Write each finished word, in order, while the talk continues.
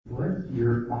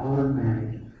your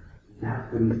automatic,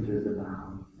 that's what Easter is about.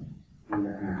 In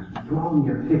your hands. Draw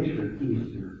me a picture of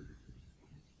Easter.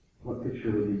 What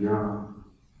picture would you draw?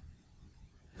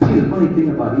 See, the funny thing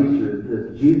about Easter is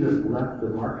that Jesus left the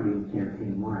marketing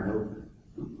campaign wide open.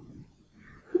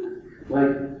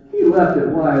 Like, he left it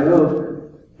wide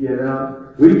open. You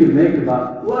know? We can make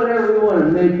about whatever we want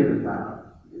to make it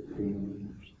about, it seems.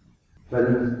 But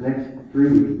in this next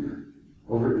 3 weeks,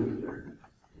 over Easter,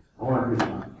 I want to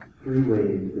think about 3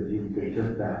 ways that Jesus did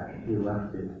just that. He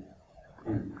left it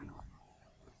empty.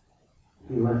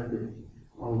 He left it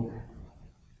open.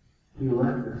 He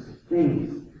left a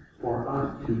space for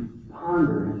us to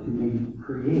ponder and to maybe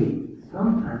create,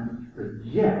 sometimes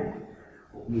project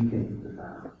what we think it's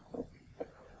about.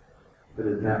 But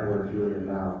is that what it's really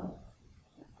about?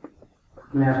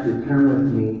 I'm going to ask you to turn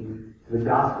with me to the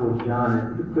Gospel of John.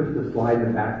 And you could push the slide in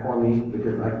the back for me,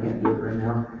 because I can't do it right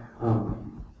now.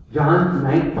 John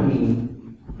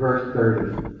 19, verse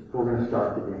 30. We're going to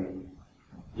start today.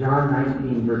 John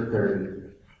 19, verse 30.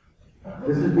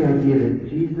 This is the idea that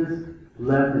Jesus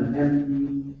left an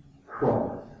empty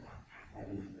cross at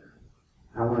Easter.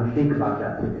 I want to think about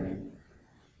that today.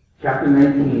 Chapter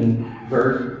 19,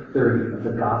 verse 30 of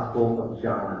the Gospel of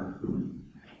John.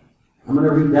 I'm going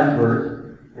to read that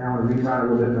verse, and I want to read around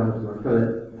a little bit, but I'm just going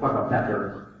to talk about that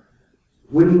verse.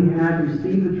 When he had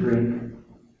received the drink,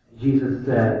 Jesus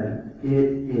said, "It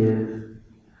is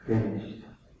finished."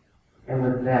 And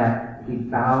with that, he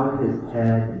bowed his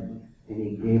head and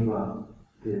he gave up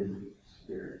his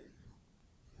spirit.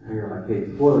 And you're like,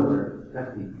 hey, spoiler alert,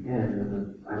 that's the end of it.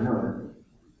 I know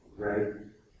it. Right?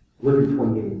 Look at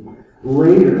 28.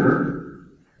 Later,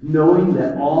 knowing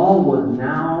that all was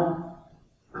now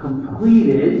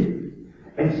completed,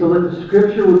 and so that the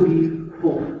scripture would be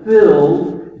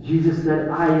fulfilled, Jesus said,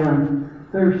 "I am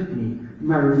thirsty." You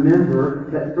might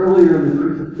remember that earlier in the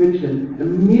crucifixion,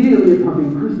 immediately upon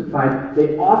being crucified,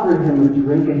 they offered him a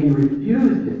drink and he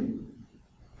refused it.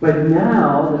 But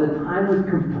now that the time was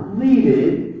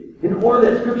completed, in order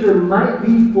that Scripture might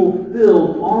be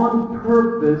fulfilled on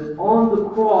purpose, on the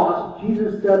cross,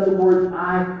 Jesus said the words,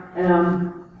 "I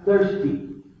am thirsty."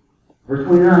 Verse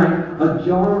 29, a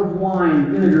jar of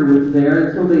wine vinegar was there,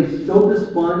 and so they soaked the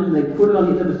sponge and they put it on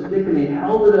the end of a stick and they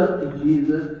held it up to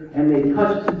Jesus and they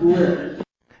touched his lips.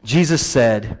 Jesus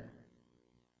said,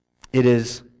 "It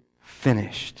is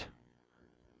finished."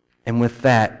 And with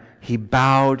that, he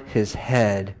bowed his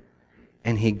head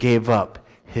and he gave up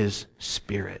his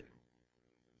spirit.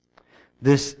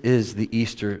 This is the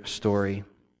Easter story.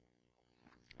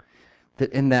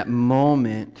 That in that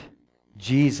moment,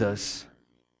 Jesus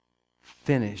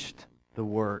finished the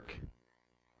work.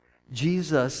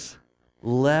 Jesus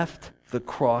left the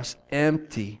cross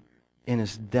empty in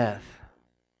his death.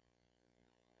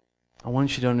 I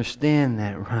want you to understand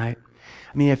that, right?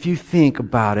 I mean, if you think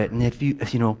about it, and if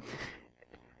you know,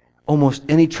 almost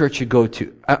any church you go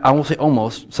to, I won't say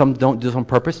almost, some don't do this on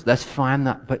purpose, that's fine,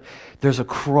 but there's a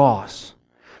cross.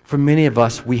 For many of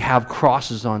us, we have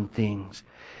crosses on things.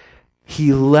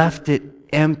 He left it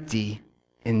empty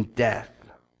in death.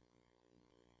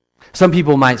 Some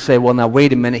people might say, well, now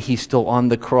wait a minute, he's still on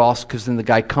the cross, because then the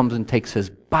guy comes and takes his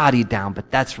body down.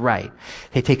 But that's right.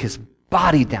 They take his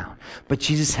body down. But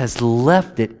Jesus has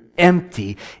left it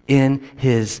empty in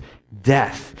his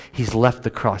death. He's left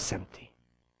the cross empty.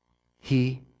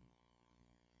 He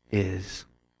is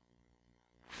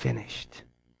finished.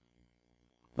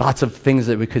 Lots of things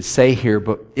that we could say here,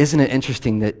 but isn't it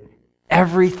interesting that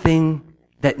everything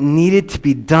that needed to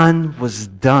be done was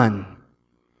done?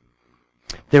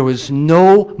 There was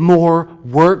no more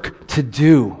work to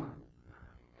do.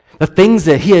 The things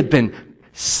that he had been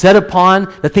set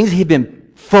upon, the things that he had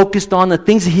been focused on, the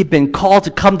things that he had been called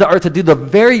to come to earth to do, the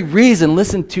very reason,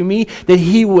 listen to me, that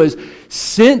he was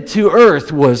sent to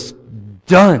earth was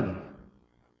done.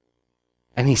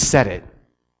 And he said it.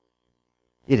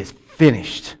 It is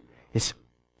finished. It's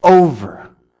over.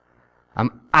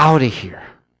 I'm out of here.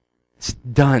 It's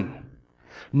done.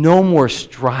 No more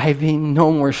striving, no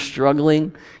more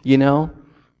struggling, you know.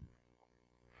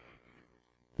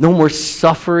 No more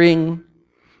suffering.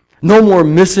 No more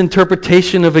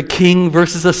misinterpretation of a king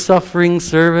versus a suffering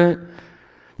servant.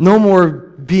 No more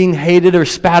being hated or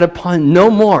spat upon. No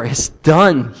more. It's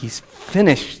done. He's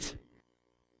finished.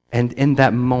 And in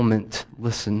that moment,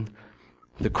 listen,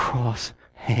 the cross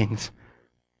hangs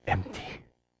empty.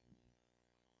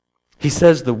 He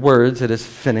says the words, "It is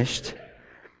finished."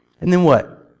 And then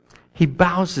what? He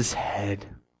bows his head.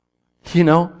 You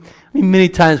know? I mean, many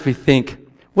times we think,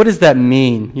 what does that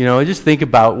mean? You know, just think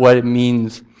about what it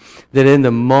means that in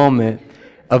the moment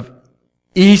of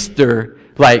Easter,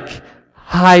 like,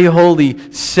 high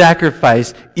holy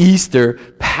sacrifice, Easter,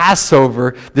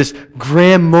 Passover, this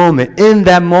grand moment. In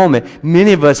that moment,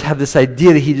 many of us have this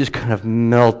idea that he just kind of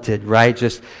melted, right?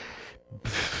 Just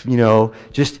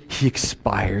he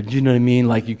expired. You know what I mean?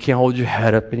 Like you can't hold your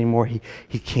head up anymore.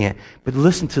 He can't. But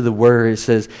listen to the word. It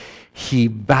says, he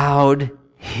bowed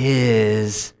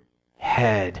his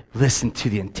head. Listen to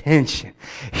the intention.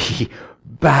 He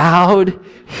bowed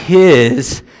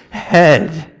his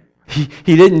head.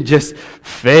 He didn't just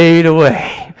fade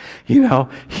away.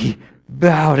 He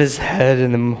bowed his head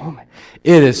in the moment.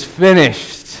 It is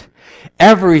finished.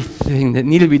 Everything that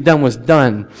needed to be done was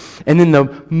done. And in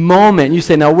the moment, you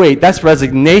say, now wait, that's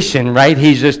resignation, right?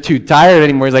 He's just too tired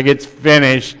anymore. He's like, it's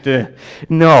finished.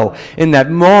 No. In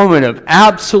that moment of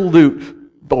absolute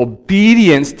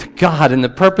obedience to God and the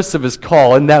purpose of his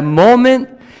call, in that moment,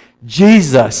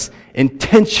 Jesus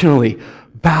intentionally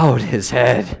bowed his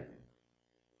head.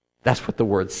 That's what the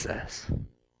word says.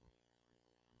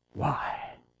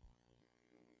 Why?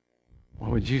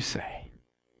 What would you say?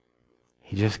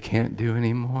 He just can't do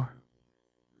anymore.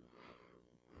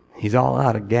 He's all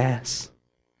out of gas.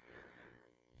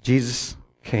 Jesus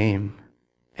came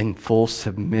in full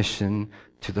submission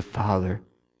to the Father.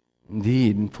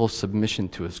 Indeed, in full submission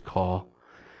to his call.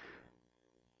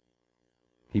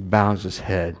 He bows his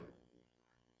head.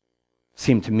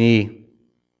 Seemed to me,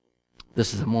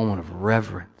 this is a moment of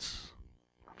reverence,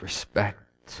 of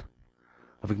respect,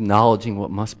 of acknowledging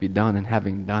what must be done and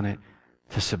having done it,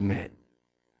 to submit.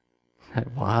 Isn't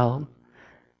that wild?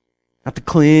 Not to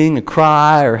cling or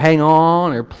cry or hang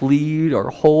on or plead or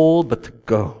hold, but to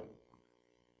go.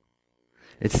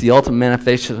 It's the ultimate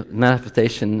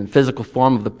manifestation in physical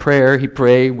form of the prayer he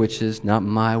prayed, which is not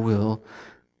my will,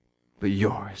 but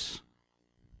yours.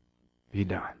 Be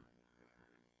done.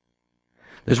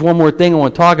 There's one more thing I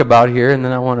want to talk about here, and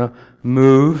then I want to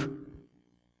move.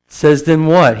 It says, then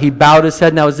what? He bowed his head,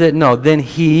 and that was it? No, then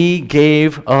he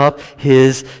gave up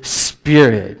his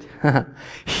spirit.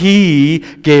 He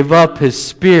gave up his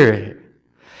spirit.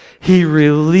 He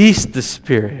released the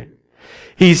Spirit.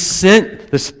 He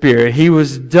sent the Spirit. He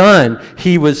was done.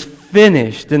 He was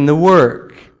finished in the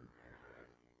work.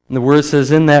 And the word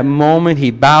says, in that moment, he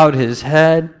bowed his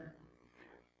head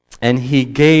and he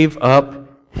gave up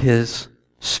his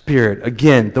spirit.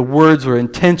 Again, the words were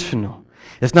intentional.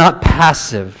 It's not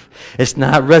passive. It's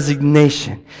not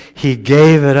resignation. He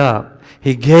gave it up.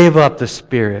 He gave up the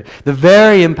Spirit. The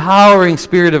very empowering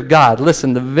Spirit of God.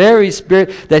 Listen, the very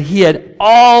Spirit that he had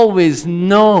always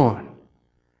known.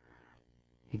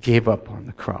 He gave up on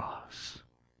the cross.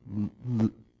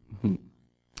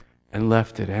 And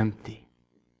left it empty.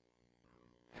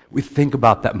 We think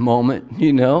about that moment,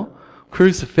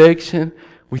 crucifixion.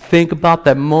 We think about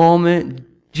that moment,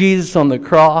 Jesus on the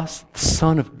cross, the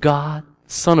Son of God,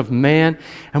 Son of Man,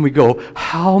 and we go,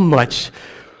 how much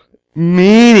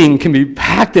meaning can be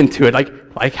packed into it?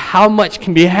 Like how much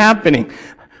can be happening?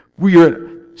 We are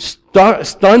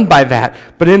stunned by that.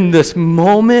 But in this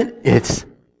moment, it's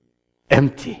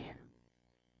empty.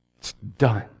 It's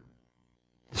done.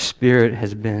 The Spirit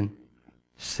has been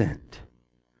sent,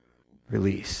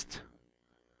 released.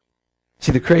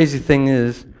 See, the crazy thing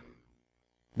is,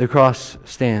 the cross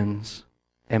stands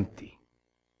empty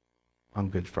on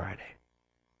Good Friday.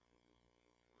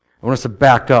 I want us to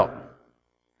back up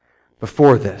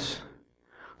before this.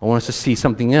 I want us to see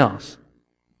something else.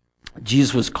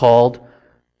 Jesus was called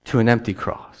to an empty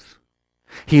cross.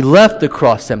 He left the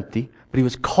cross empty, but he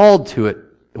was called to it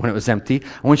when it was empty.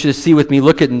 I want you to see with me,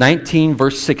 look at 19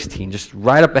 verse 16, just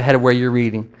right up ahead of where you're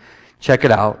reading. Check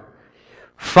it out.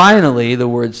 Finally, the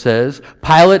word says,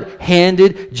 Pilate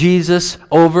handed Jesus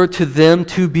over to them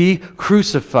to be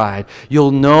crucified. You'll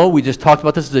know, we just talked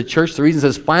about this as a church. The reason it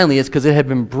says finally is because it had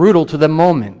been brutal to the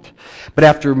moment. But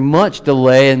after much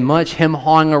delay and much him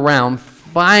hawing around,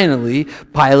 finally,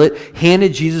 Pilate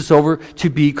handed Jesus over to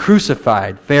be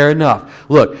crucified. Fair enough.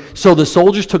 Look, so the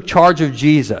soldiers took charge of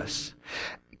Jesus.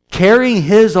 Carrying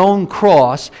his own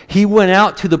cross, he went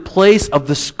out to the place of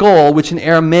the skull, which in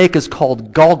Aramaic is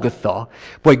called Golgotha.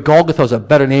 Boy, Golgotha is a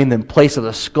better name than place of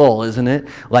the skull, isn't it?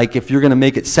 Like if you're going to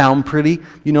make it sound pretty,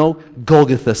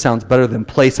 Golgotha sounds better than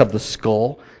place of the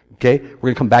skull. Okay, we're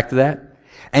going to come back to that.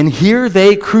 And here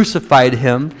they crucified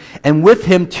him, and with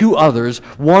him 2 others,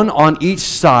 one on each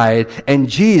side, and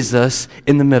Jesus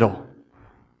in the middle.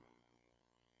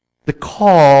 The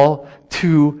call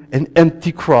to an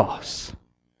empty cross.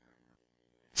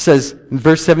 Says in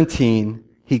verse 17,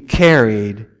 he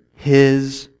carried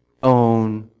his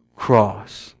own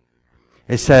cross.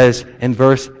 It says in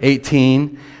verse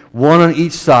 18, one on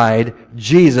each side,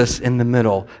 Jesus in the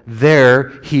middle.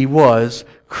 There he was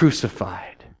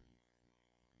crucified.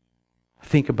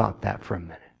 Think about that for a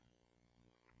minute.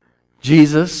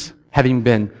 Jesus, having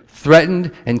been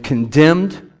threatened and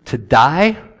condemned to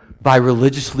die by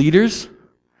religious leaders,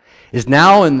 is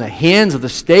now in the hands of the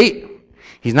state.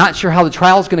 He's not sure how the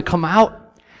trial is going to come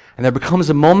out. And there becomes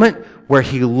a moment where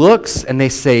he looks and they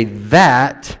say,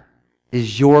 that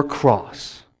is your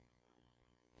cross.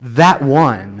 That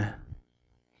one.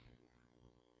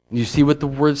 You see what the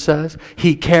word says?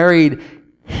 He carried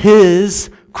his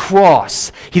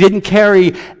cross. He didn't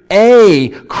carry a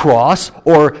cross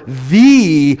or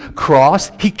the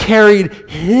cross. He carried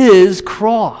his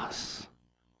cross.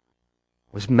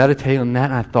 I was meditating on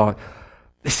that and I thought,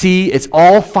 see, it's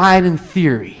all fine in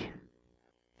theory.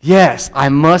 Yes, I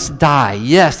must die.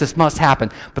 Yes, this must happen.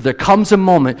 But there comes a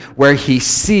moment where he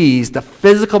sees the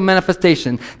physical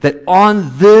manifestation that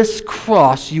on this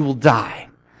cross you will die.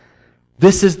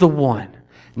 This is the one.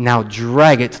 Now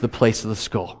drag it to the place of the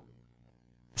skull.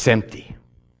 It's empty.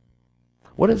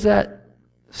 What is that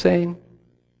saying?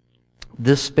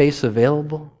 This space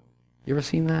available? You ever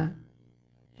seen that?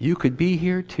 You could be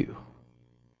here too.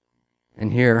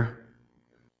 And here,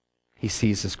 he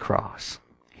sees his cross.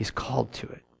 He's called to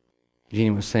it.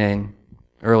 Jeannie was saying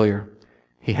earlier,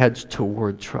 he heads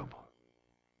toward trouble.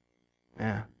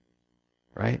 Yeah,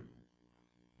 right?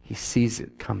 He sees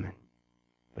it coming,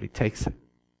 but he takes it.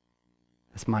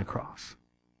 That's my cross.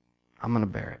 I'm going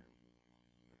to bear it.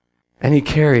 And he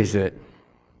carries it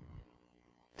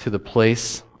to the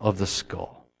place of the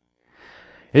skull.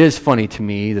 It is funny to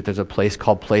me that there's a place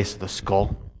called Place of the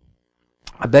Skull.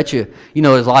 I bet you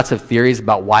there's lots of theories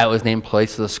about why it was named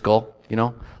Place of the Skull.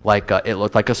 Like it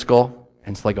looked like a skull.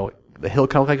 And it's like, the hill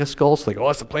kind of looked like a skull. It's like,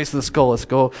 it's the place of the skull. Let's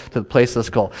go to the place of the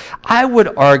skull. I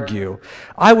would argue,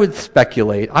 I would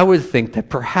speculate, I would think that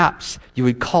perhaps you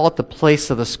would call it the place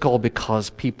of the skull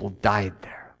because people died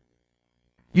there.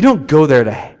 You don't go there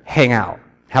to hang out,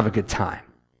 have a good time.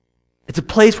 It's a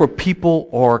place where people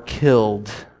are killed,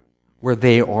 where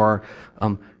they are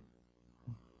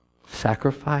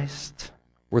sacrificed,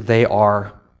 where they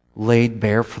are laid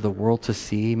bare for the world to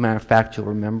see. Matter of fact, you'll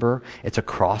remember, it's a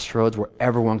crossroads where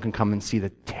everyone can come and see the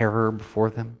terror before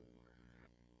them.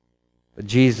 But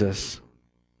Jesus,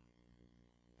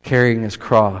 carrying his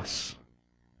cross,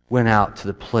 went out to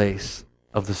the place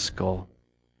of the skull.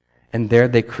 And there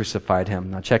they crucified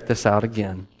him. Now check this out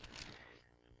again.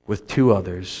 With two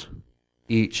others,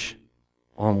 each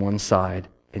on one side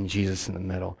and Jesus in the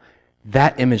middle.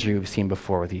 That imagery we've seen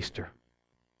before with Easter.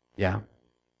 Yeah?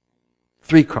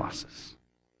 3 crosses.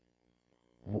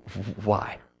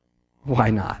 Why? Why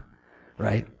not?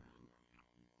 Right?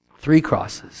 3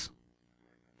 crosses.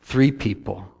 3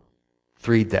 people.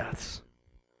 3 deaths.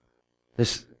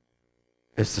 This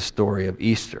is the story of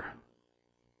Easter.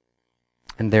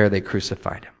 And there they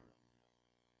crucified him.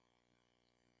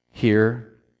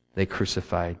 Here they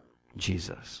crucified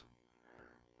Jesus.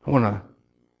 I want to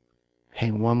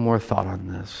hang one more thought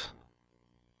on this.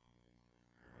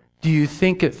 Do you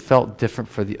think it felt different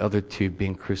for the other 2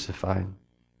 being crucified?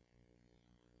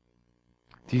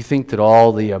 Do you think that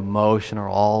all the emotion or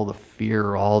all the fear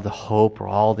or all the hope or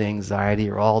all the anxiety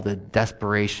or all the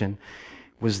desperation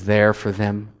was there for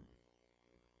them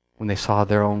when they saw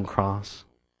their own cross?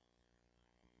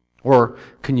 Or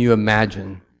can you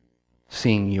imagine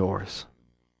seeing yours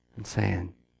and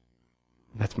saying,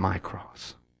 that's my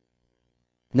cross?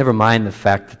 Never mind the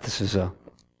fact that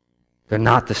they're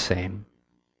not the same.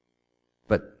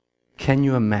 But can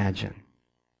you imagine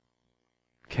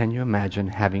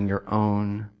having your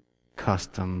own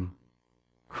custom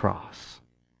cross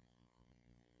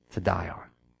to die on?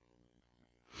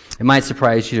 It might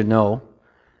surprise you to know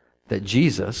that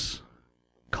Jesus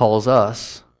calls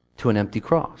us to an empty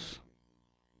cross.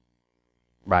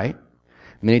 Right?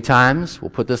 Many times we'll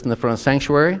put this in the front of the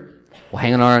sanctuary, we'll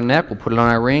hang it on our neck, we'll put it on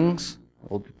our rings,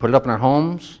 we'll put it up in our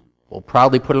homes, we'll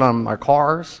proudly put it on our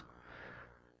cars.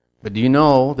 But do you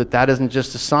know that that isn't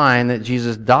just a sign that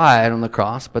Jesus died on the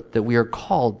cross, but that we are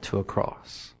called to a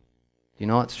cross? Do you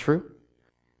know it's true?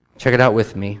 Check it out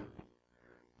with me.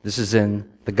 This is in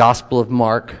the Gospel of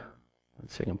Mark.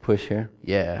 Let's see if I can push here.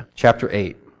 Yeah. Chapter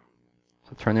 8.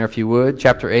 So turn there if you would.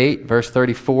 Chapter 8, verse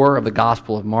 34 of the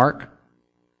Gospel of Mark.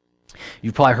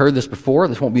 You've probably heard this before.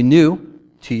 This won't be new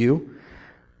to you.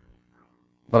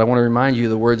 But I want to remind you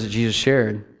of the words that Jesus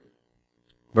shared.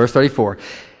 Verse 34.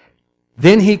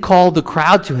 Then he called the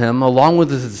crowd to him along with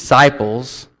his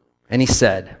disciples, and he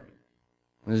said,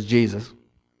 this is Jesus,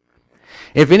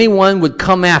 if anyone would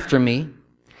come after me,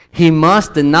 he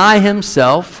must deny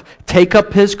himself, take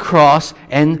up his cross,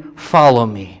 and follow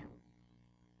me.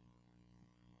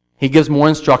 He gives more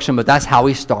instruction, but that's how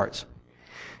he starts.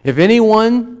 If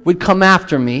anyone would come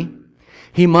after me,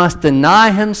 he must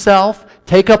deny himself,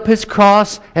 take up his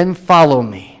cross, and follow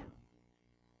me.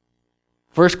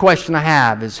 First question I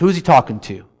have is, who's he talking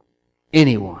to?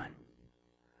 Anyone.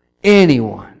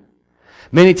 Anyone.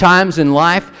 Many times in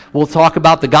life, we'll talk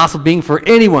about the gospel being for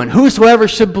anyone. Whosoever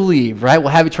should believe, right, will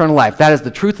have eternal life. That is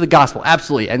the truth of the gospel,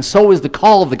 absolutely. And so is the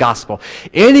call of the gospel.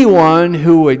 Anyone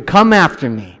who would come after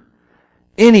me.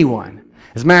 Anyone.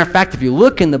 As a matter of fact, if you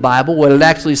look in the Bible, what it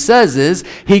actually says is,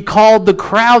 he called the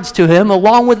crowds to him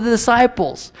along with the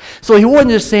disciples. So he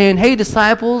wasn't just saying, hey,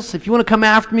 disciples, if you want to come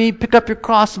after me, pick up your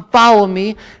cross and follow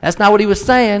me. That's not what he was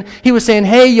saying. He was saying,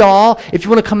 hey, y'all, if you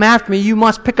want to come after me, you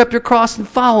must pick up your cross and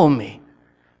follow me.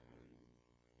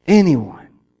 Anyone.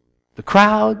 The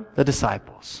crowd, the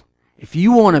disciples. If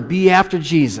you want to be after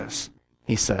Jesus,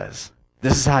 he says,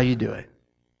 this is how you do it.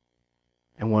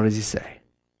 And what does he say?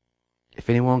 If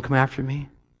anyone will come after me,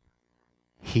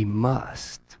 he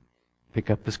must pick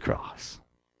up his cross.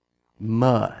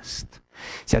 Must.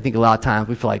 See, I think a lot of times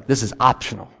we feel like this is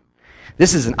optional.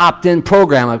 This is an opt-in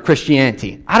program of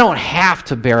Christianity. I don't have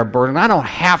to bear a burden. I don't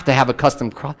have to have a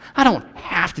custom cross. I don't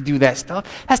have to do that stuff.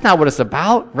 That's not what it's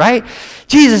about, right?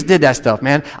 Jesus did that stuff,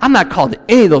 man. I'm not called to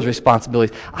any of those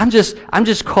responsibilities. I'm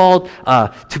just called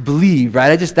to believe,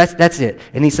 right? That's it.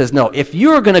 And he says, no, if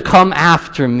you're going to come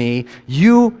after me,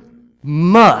 you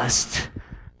must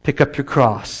pick up your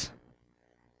cross.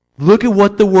 Look at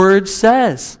what the word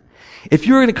says. If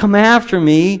you're going to come after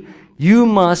me, you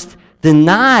must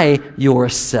deny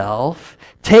yourself,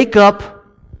 take up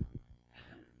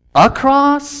a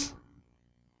cross,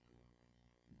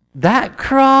 that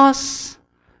cross,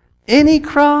 any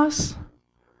cross.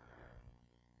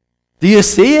 Do you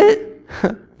see it?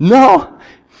 No.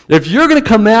 If you're going to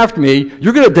come after me,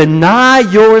 you're going to deny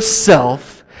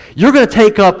yourself. You're going to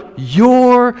take up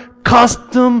your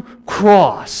custom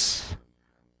cross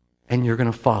and you're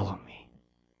going to follow me.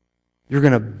 You're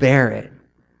going to bear it.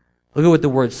 Look at what the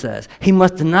word says. He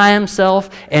must deny himself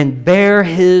and bear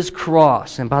his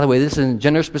cross. And by the way, this isn't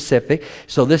gender specific,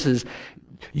 so this is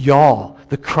y'all,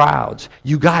 the crowds.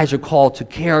 You guys are called to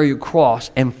carry your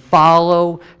cross and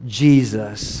follow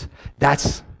Jesus.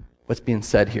 That's what's being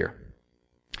said here.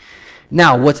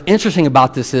 Now, what's interesting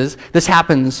about this is this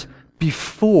happens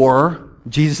before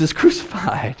Jesus is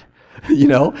crucified. You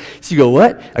know? So you go,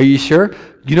 what? Are you sure?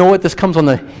 You know what this comes on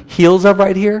the heels of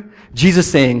right here?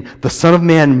 Jesus saying, the Son of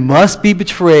Man must be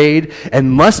betrayed and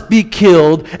must be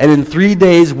killed and in 3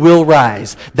 days will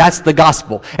rise. That's the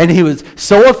gospel. And he was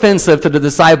so offensive to the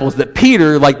disciples that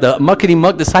Peter, like the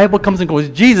muckety-muck disciple, comes and goes,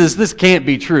 Jesus, this can't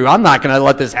be true. I'm not going to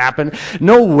let this happen.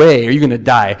 No way are you going to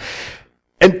die.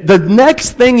 And the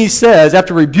next thing he says,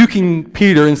 after rebuking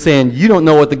Peter and saying, you don't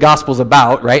know what the gospel's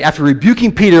about, right? After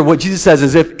rebuking Peter, what Jesus says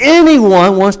is, if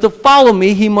anyone wants to follow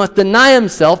me, he must deny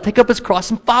himself, take up his cross,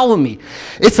 and follow me.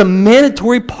 It's a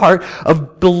mandatory part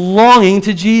of belonging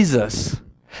to Jesus.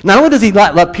 Not only does he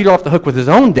let Peter off the hook with his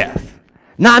own death,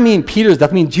 not Peter's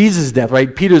death, Jesus' death,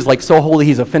 right? Peter's like so holy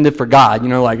he's offended for God. You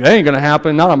know, like, that ain't going to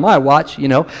happen, not on my watch, you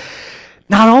know.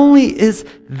 Not only is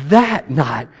that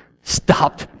not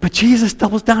stopped, but Jesus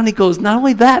doubles down. He goes, not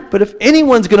only that, but if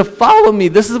anyone's going to follow me,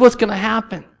 this is what's going to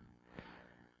happen.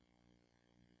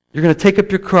 You're going to take up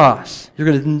your cross. You're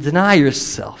going to deny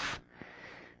yourself.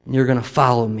 And you're going to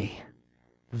follow me.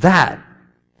 That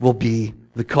will be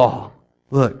the call.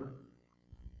 Look,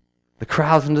 the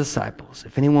crowds and the disciples,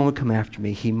 if anyone would come after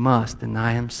me, he must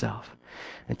deny himself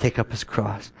and take up his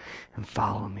cross and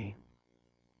follow me.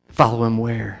 Follow him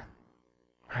where?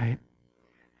 Right?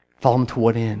 Follow him to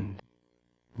what end?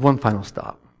 One final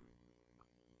stop.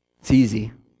 It's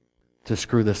easy to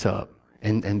screw this up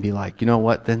and be like, you know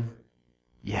what then?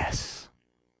 Yes.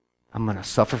 I'm going to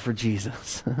suffer for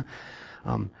Jesus.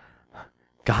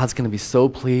 God's going to be so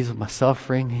pleased with my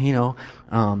suffering, you know.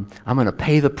 I'm going to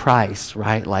pay the price,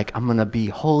 right? Like I'm going to be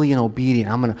holy and obedient.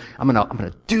 I'm going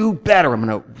to do better. I'm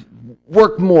going to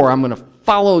work more. I'm going to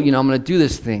follow, you know, I'm going to do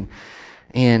this thing.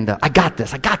 And I got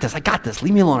this.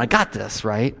 Leave me alone. I got this,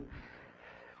 right?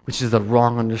 Which is the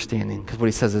wrong understanding. Because what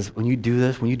he says is, when you do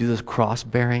this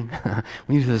cross-bearing,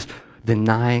 when you do this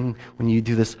denying, when you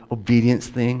do this obedience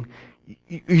thing,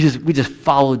 we just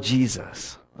follow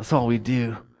Jesus. That's all we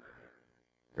do.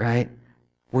 Right?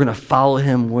 We're going to follow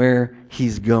him where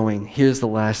he's going. Here's the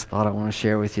last thought I want to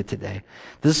share with you today.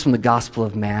 This is from the Gospel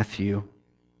of Matthew.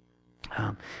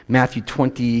 Matthew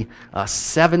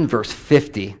 27, verse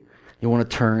 50. You want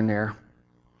to turn there.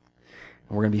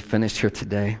 And we're going to be finished here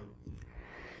today.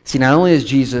 See, not only does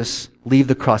Jesus leave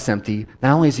the cross empty,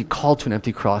 not only is he called to an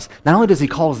empty cross, not only does he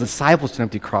call his disciples to an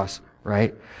empty cross,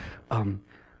 right?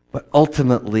 But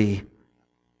ultimately,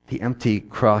 the empty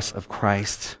cross of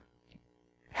Christ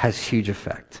has huge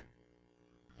effect.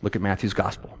 Look at Matthew's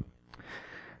Gospel.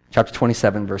 Chapter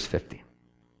 27, verse 50.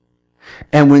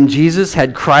 And when Jesus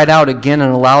had cried out again in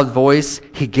a loud voice,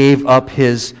 he gave up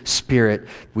his spirit.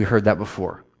 We heard that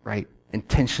before, right?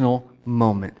 Intentional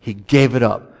moment. He gave it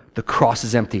up. The cross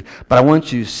is empty. But I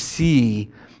want you to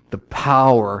see the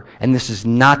power, and this is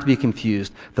not to be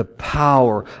confused, the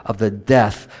power of the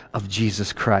death of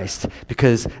Jesus Christ.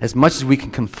 Because as much as we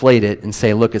can conflate it and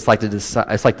say, look, it's like the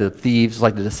thieves, it's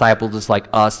like the disciples, it's like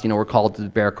us, we're called to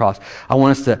bear a cross. I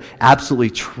want us to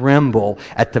absolutely tremble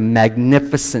at the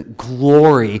magnificent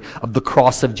glory of the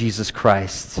cross of Jesus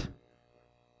Christ.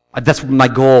 That's my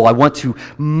goal. I want to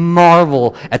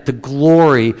marvel at the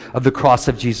glory of the cross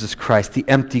of Jesus Christ, the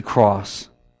empty cross.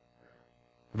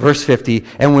 Verse 50,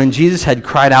 and when Jesus had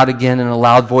cried out again in a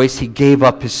loud voice, he gave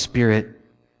up his spirit.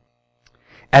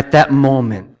 At that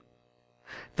moment,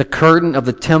 the curtain of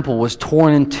the temple was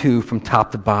torn in two from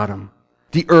top to bottom.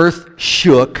 The earth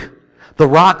shook, the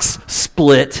rocks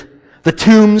split, the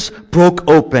tombs broke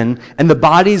open, and the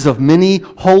bodies of many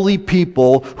holy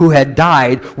people who had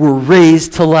died were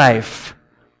raised to life.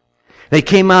 They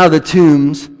came out of the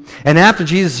tombs, and after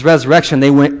Jesus' resurrection,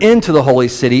 they went into the holy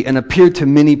city and appeared to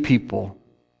many people.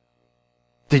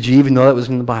 Did you even know that was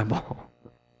in the Bible?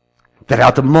 That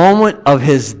at the moment of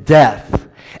his death,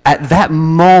 at that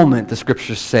moment, the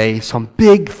scriptures say, some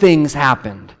big things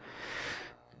happened.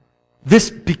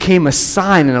 This became a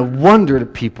sign and a wonder to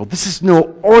people. This is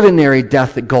no ordinary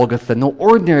death at Golgotha, no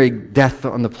ordinary death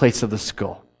on the place of the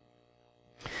skull.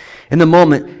 In the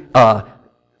moment,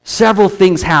 several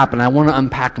things happen. I want to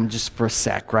unpack them just for a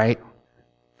sec, right?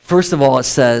 First of all, it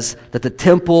says that the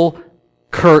temple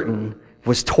curtain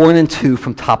was torn in two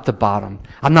from top to bottom.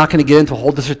 I'm not going to get into a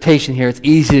whole dissertation here. It's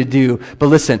easy to do. But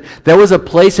listen, there was a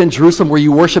place in Jerusalem where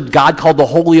you worshiped God called the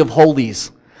Holy of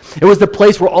Holies. It was the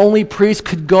place where only priests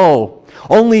could go.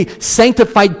 Only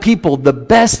sanctified people, the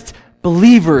best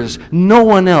believers, no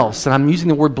one else. And I'm using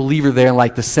the word believer there in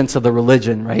like the sense of the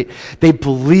religion, right? They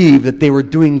believed that they were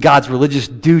doing God's religious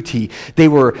duty. They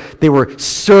were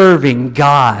serving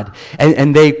God.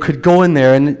 And they could go in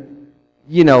there and,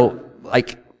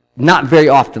 not very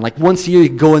often. Like once a year, you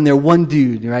could go in there, one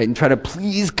dude, right, and try to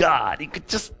please God. He could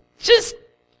just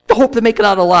hope to make it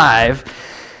out alive.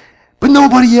 But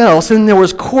nobody else. And there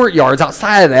was courtyards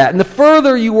outside of that. And the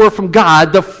further you were from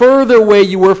God, the further away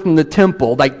you were from the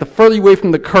temple. Like the further you were away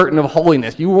from the curtain of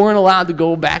holiness. You weren't allowed to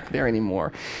go back there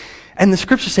anymore. And the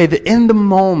scriptures say that in the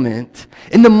moment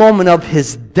of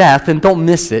his death, and don't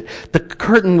miss it, the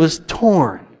curtain was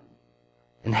torn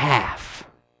in half,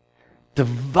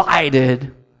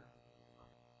 divided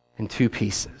in two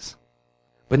pieces.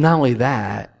 But not only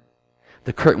that,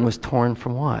 the curtain was torn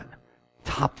from what?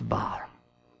 Top to bottom.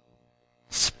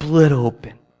 Split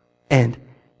open. And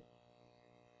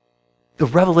the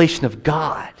revelation of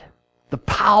God, the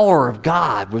power of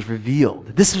God was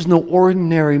revealed. This is no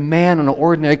ordinary man on an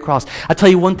ordinary cross. I tell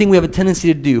you one thing we have a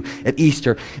tendency to do at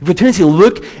Easter. We have a tendency to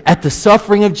look at the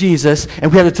suffering of Jesus and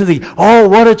we have a tendency, oh,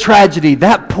 what a tragedy.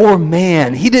 That poor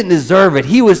man, he didn't deserve it.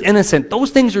 He was innocent.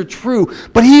 Those things are true,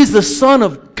 but he's the Son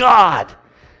of God.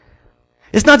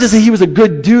 It's not just that he was a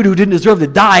good dude who didn't deserve to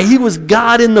die. He was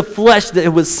God in the flesh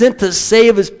that was sent to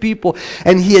save his people,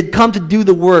 and he had come to do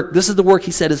the work. This is the work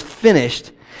he said is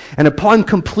finished. And upon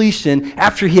completion,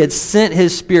 after he had sent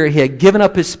his spirit, he had given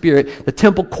up his spirit, the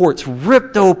temple courts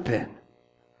ripped open.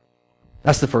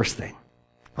 That's the first thing.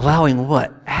 Allowing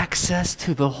what? Access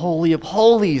to the Holy of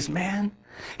Holies, man.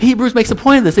 Hebrews makes a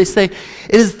point of this. They say it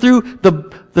is through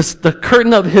the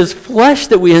curtain of his flesh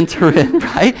that we enter in,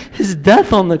 right? His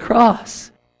death on the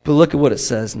cross. But look at what it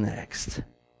says next.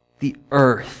 The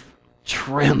earth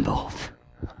trembled.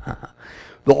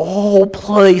 The whole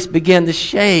place began to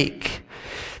shake.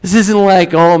 This isn't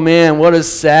like, oh man, what a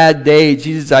sad day.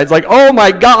 Jesus died. It's like, oh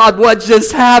my God, what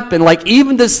just happened? Like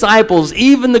even disciples,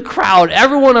 even the crowd,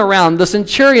 everyone around, the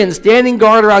centurion standing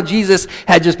guard around Jesus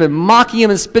had just been mocking him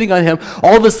and spitting on him.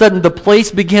 All of a sudden, the place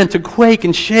began to quake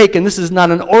and shake, and this is not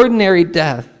an ordinary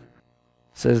death. It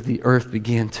says the earth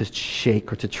began to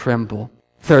shake or to tremble.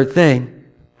 Third thing,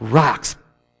 rocks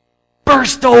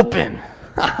burst open.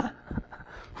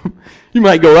 You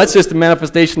might go, that's just a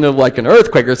manifestation of like an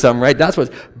earthquake or something, right? That's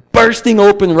what's bursting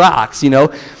open rocks,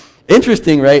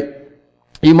 Interesting, right?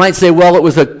 You might say, well, it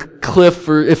was a cliff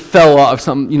or it fell off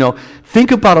something,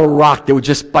 Think about a rock that would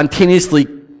just spontaneously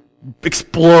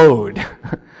explode.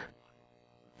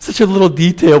 Such a little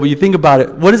detail, but you think about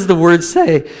it. What does the word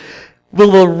say?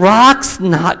 Will the rocks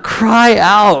not cry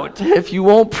out if you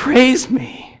won't praise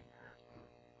me?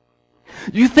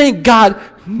 You think God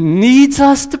needs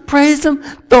us to praise him?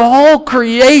 The whole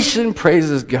creation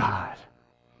praises God.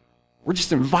 We're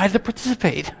just invited to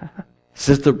participate.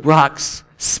 says the rocks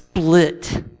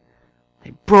split.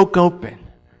 They broke open.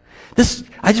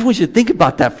 I just want you to think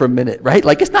about that for a minute, right?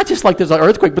 Like, it's not just like there's an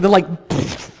earthquake, but then like,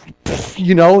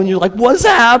 and you're like, what's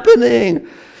happening?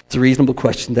 It's a reasonable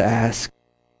question to ask.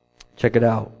 Check it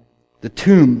out. The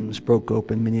tombs broke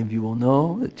open. Many of you will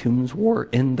know the tombs were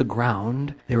in the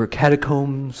ground. They were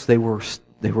catacombs. They were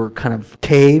kind of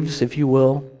caves, if you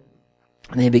will.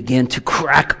 And they began to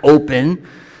crack open,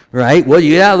 right? Well,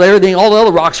 yeah, everything, all the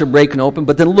other rocks are breaking open.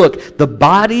 But then look, the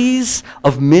bodies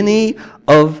of many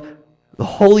of the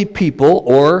holy people,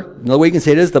 or another way you can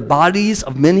say it is, the bodies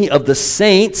of many of the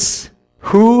saints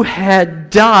who had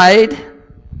died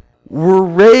were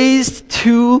raised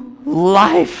to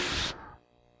life.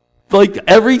 Like,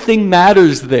 everything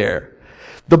matters there.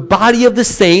 The body of the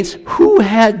saints who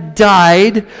had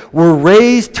died were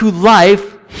raised to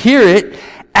life, hear it,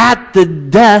 at the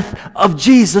death of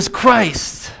Jesus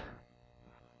Christ.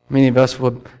 Many of us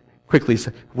would quickly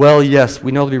say, well, yes,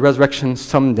 we know there'll be resurrection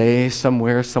someday,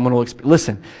 somewhere, someone will experience.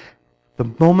 Listen, the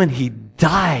moment he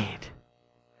died,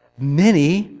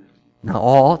 many, not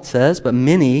all it says, but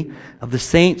many of the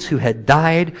saints who had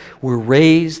died were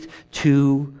raised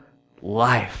to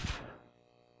life.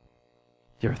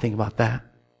 Do you ever think about that?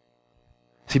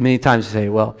 See, many times you say,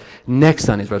 well, next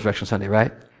Sunday is Resurrection Sunday,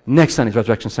 right? Next Sunday is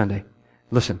Resurrection Sunday.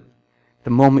 Listen,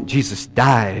 the moment Jesus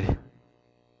died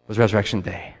was Resurrection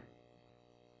Day.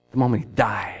 The moment he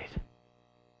died,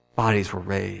 bodies were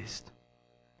raised.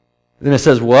 Then it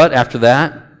says what after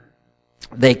that?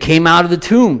 They came out of the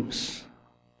tombs.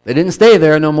 They didn't stay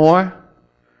there no more.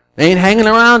 They ain't hanging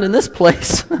around in this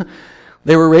place.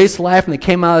 They were raised to life and they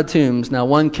came out of the tombs. Now,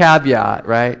 one caveat,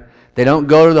 right? They don't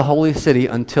go to the holy city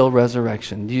until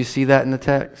resurrection. Do you see that in the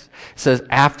text? It says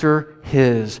after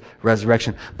his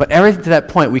resurrection. But everything to that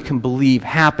point we can believe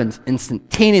happens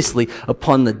instantaneously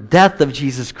upon the death of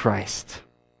Jesus Christ.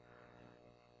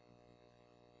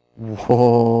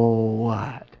 Whoa,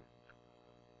 what?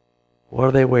 What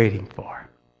are they waiting for?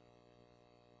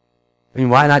 I mean,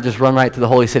 why not just run right to the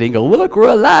holy city and go, look, we're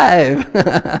alive.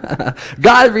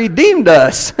 God redeemed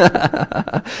us.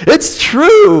 It's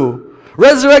true.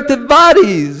 Resurrected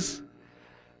bodies.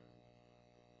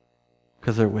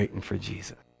 Because they're waiting for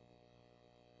Jesus.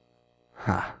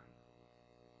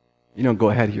 You don't go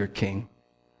ahead of your king.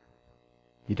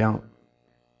 You don't.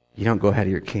 You don't go ahead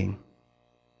of your king.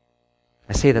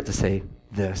 I say that to say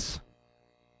this.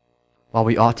 While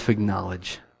we ought to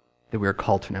acknowledge that we are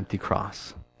called to an empty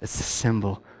cross, it's a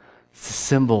symbol. It's a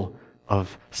symbol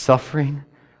of suffering,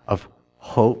 of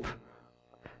hope.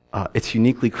 It's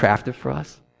uniquely crafted for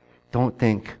us. Don't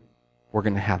think we're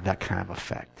going to have that kind of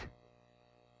effect.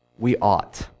 We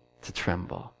ought to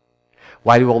tremble.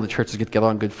 Why do all the churches get together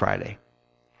on Good Friday?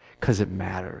 Because it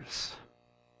matters.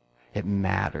 It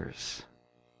matters.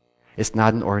 It's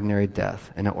not an ordinary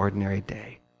death and an ordinary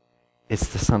day. It's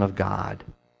the Son of God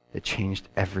that changed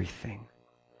everything.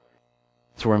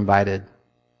 So we're invited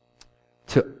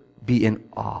to be in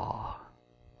awe.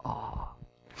 Awe.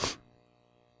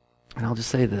 And I'll just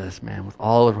say this, man, with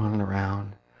all the running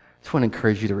around, I just want to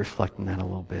encourage you to reflect on that a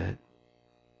little bit.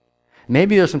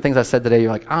 Maybe there's some things I said today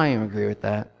you're like, I don't even agree with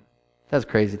that. That's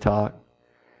crazy talk.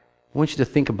 I want you to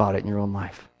think about it in your own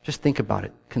life. Just think about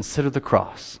it. Consider the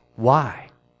cross. Why?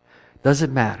 Does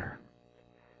it matter?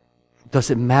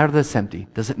 Does it matter that it's empty?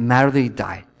 Does it matter that he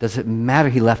died? Does it matter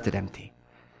he left it empty?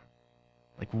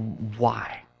 Like,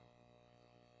 why?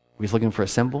 Are we just looking for a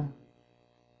symbol?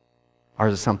 Or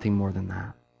is it something more than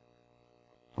that?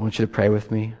 I want you to pray with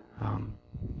me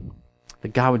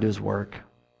that God would do his work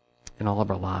in all of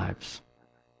our lives.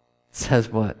 It says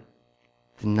what?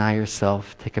 Deny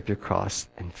yourself, take up your cross,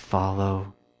 and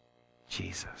follow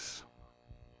Jesus.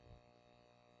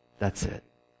 That's it.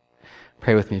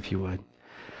 Pray with me if you would.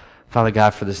 Father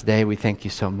God, for this day, we thank you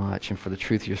so much, and for the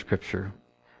truth of your scripture,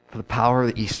 for the power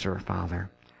of Easter, Father.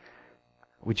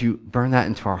 Would you burn that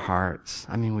into our hearts?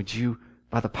 I mean, would you,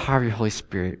 by the power of your Holy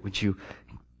Spirit, would you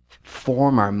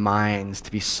form our minds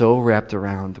to be so wrapped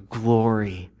around the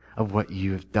glory of what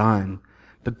you have done,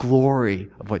 the glory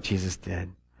of what Jesus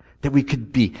did, that we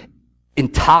could be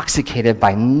intoxicated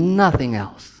by nothing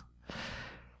else.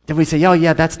 That we say, oh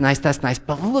yeah, that's nice,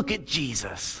 but look at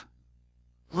Jesus.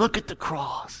 Look at the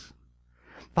cross.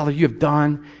 Father, you have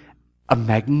done a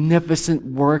magnificent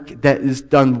work that is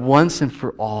done once and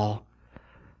for all.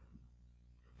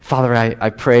 Father, I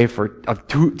pray for a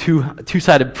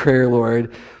two-sided prayer,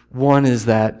 Lord. One is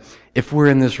that if we're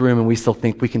in this room and we still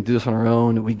think we can do this on our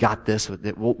own and we got this,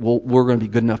 that we're going to be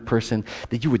a good enough person,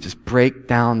 that you would just break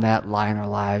down that lie in our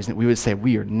lives and we would say,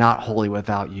 we are not holy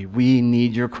without you. We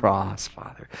need your cross,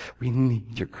 Father. We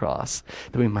need your cross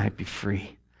that we might be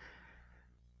free.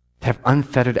 to have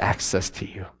unfettered access to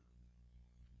you.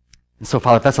 And so,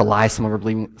 Father, if that's a lie some of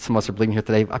us are believing here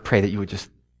today, I pray that you would just,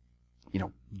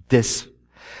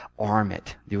 disarm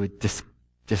it. You would just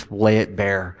lay it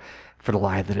bare for the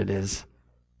lie that it is.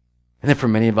 And then for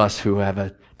many of us who have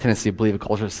a tendency to believe a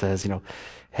culture that says,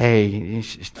 hey,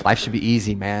 life should be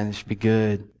easy, man. It should be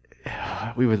good.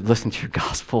 We would listen to your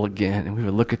gospel again, and we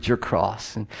would look at your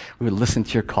cross, and we would listen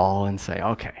to your call and say,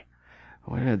 okay,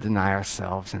 we're going to deny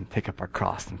ourselves and pick up our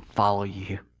cross and follow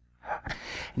you.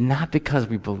 Not because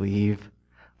we believe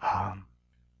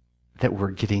that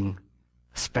we're getting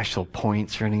special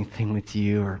points or anything with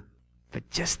you, but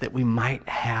just that we might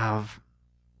have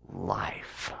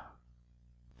life.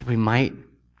 That we might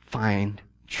find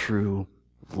true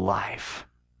life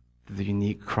through the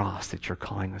unique cross that you're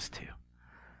calling us to.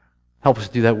 Help us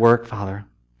do that work, Father,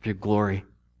 for your glory.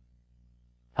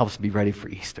 Help us be ready for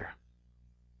Easter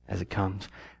as it comes.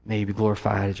 May you be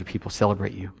glorified as your people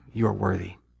celebrate you. You are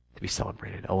worthy to be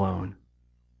celebrated alone.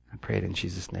 I pray it in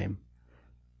Jesus' name.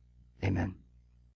 Amen.